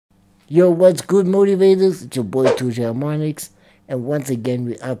Yo, what's good, motivators? It's your boy Harmonix, and once again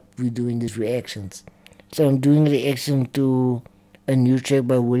we're doing these reactions. So I'm doing a reaction to a new track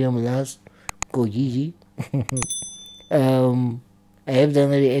by William Last called Yiyi. I have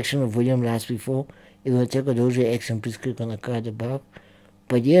done a reaction of William Last before. If you want to check out those reactions, please click on the card above.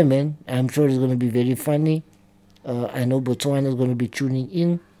 But yeah, man, I'm sure it's gonna be very funny. I know Botswana is gonna be tuning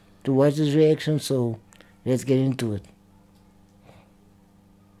in to watch this reaction, so let's get into it.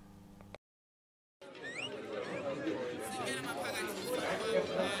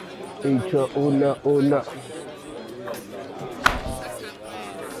 Una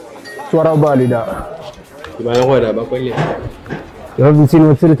Suara Balida. You haven't seen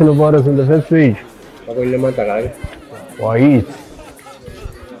what's written about us on the first page. Why?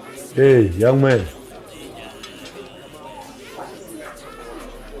 Hey, young man.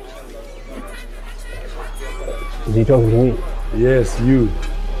 Is he talking to me? Yes, you.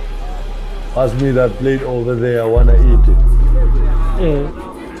 Pass me that plate over there. I wanna eat it.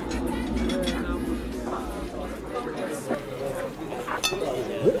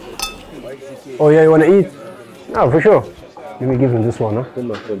 Oh yeah, you wanna eat? No, for sure. Let me give him this one, huh? Put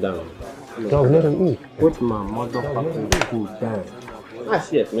my foot down. Dog, let him eat. Put my motherfucking food down.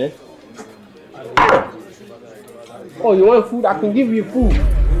 That's it, man. Oh, you want food? I can give you food.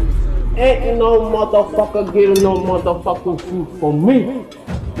 Ain't no motherfucker getting no motherfucking food from me.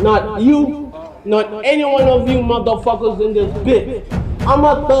 Not you, not any one of you motherfuckers in this bitch. I'm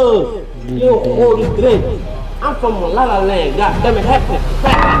a thug. You hold the drink. I'm from Malala land. God damn it, happening.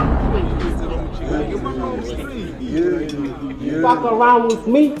 Fuck around with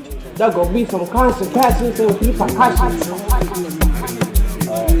me, there gonna be some consequences and repercussions.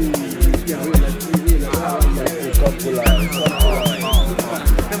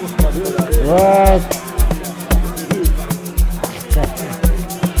 What?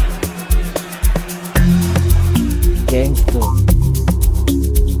 Gangster.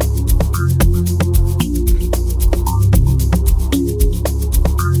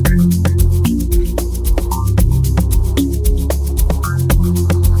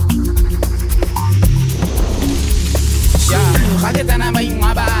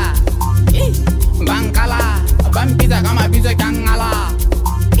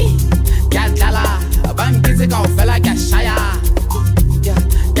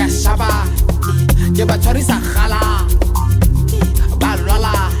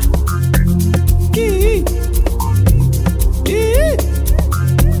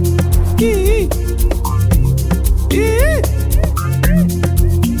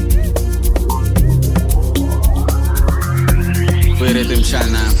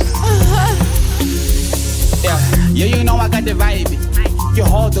 Yeah, you know I got the vibe. You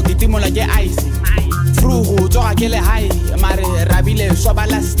hold the kitimo like your ice. Fruhu, Joa Kele high. Mare Rabile Soba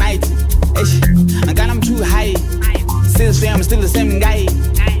last night. I'm too high. Still I'm still the same guy.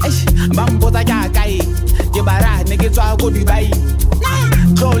 Bambota guy. Jebara, nigga, so I go Dubai.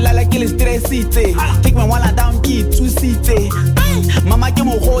 Go la kill stress city. Kick my walla down key, 2 city. Mama came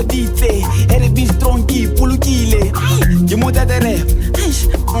hold it. Head be strong key, pull kile. You mo that rep.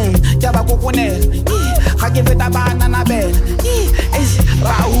 Jaba coconel. Hage feta banana bell.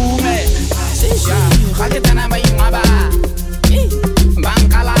 Raume. Hage tana mai maba.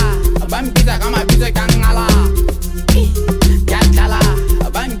 Bankala. Bampiza kama bizo kangala. Gatala.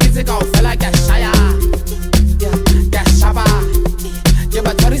 Bampiza ka ofela gashaya. Gashaba.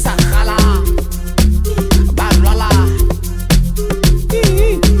 Jeba torisa khala. Balwala.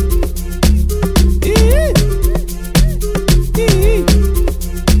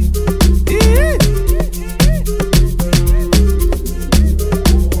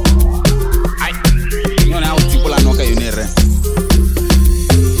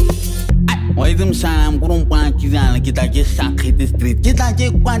 Kita je sakit street, kita je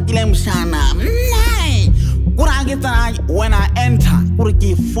kwantilem sana. Nay, kurang kita when I enter,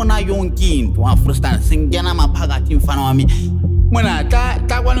 kurang fona yongkin. Tuan frustan singgana ma pagatin fana wami. Mana ta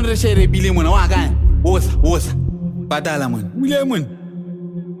kwan reshere bili mana wakan. Wosa, badala man, Williamun.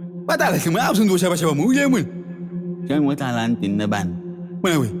 Badala sih mana absen dua siapa Williamun. Jangan mau talantin neban.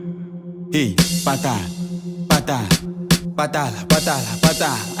 Mana we? Hey, patala.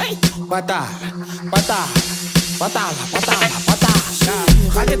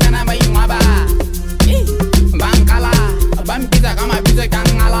 Hage tana mai maba. Bankala, bampiza kama bizo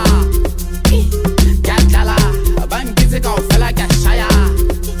kangala. Gatala, bampiza ka ofela gashaya.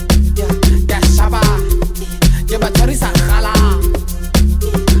 Gashaba. Jeba torisa khala.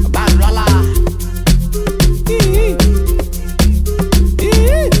 Balwala.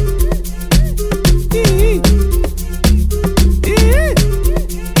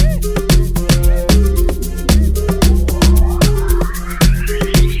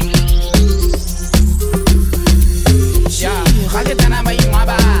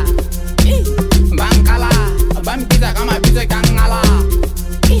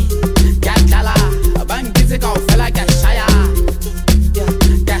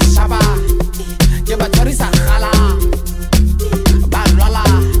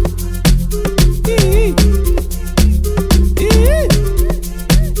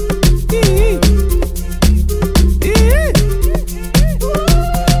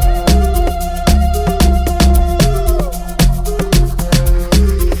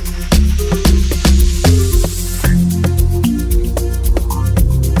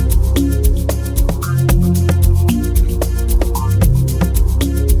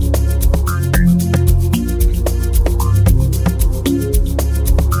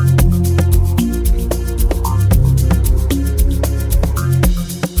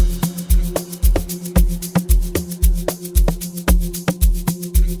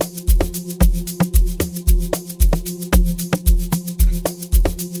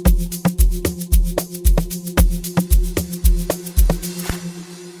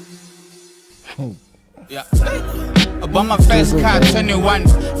 Yeah. Above my face card 21.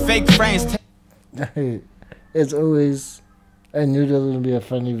 Fake friends. As always, I knew that was gonna be a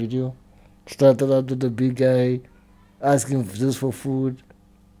funny video. Started out with the big guy asking just for food,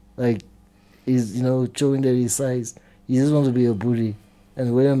 like he's showing that he's size. He just wants to be a bully,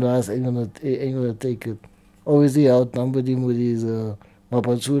 and William Last ain't gonna take it. Obviously, outnumbered him with his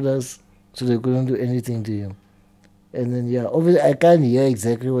mapatsudas, so they couldn't do anything to him. And then obviously I can't hear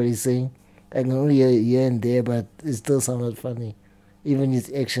exactly what he's saying. I can only hear here and there, but it still sounded funny. Even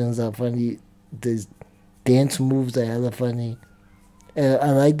his actions are funny. The dance moves are hella funny.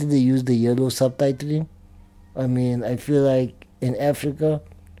 I like that they use the yellow subtitling. I mean, I feel like in Africa,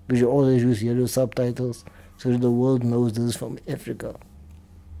 we should always use yellow subtitles so that the world knows this is from Africa.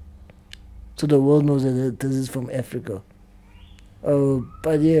 So the world knows that this is from Africa.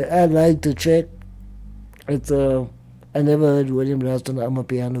 But yeah, I like the track. It's I never heard William Last on the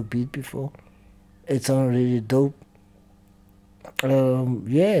Amapiano beat before. It sounded really dope.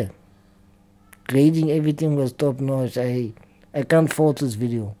 Yeah. Grading, everything was top notch. I can't fault this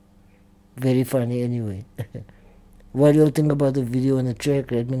video. Very funny anyway. What do you all think about the video and the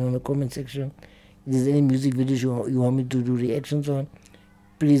track? Let me know in the comment section. If there's any music videos you want me to do reactions on,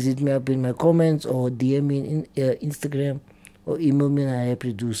 please hit me up in my comments or DM me in Instagram or email me and I'm happy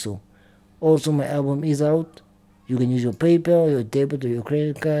to do so. Also, my album is out. You can use your PayPal, your debit or your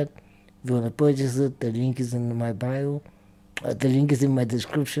credit card. If you want to purchase it, the link is in my bio. The link is in my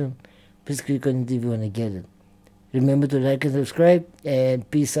description. Please click on it if you want to get it. Remember to like and subscribe, and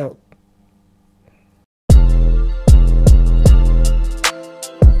peace out.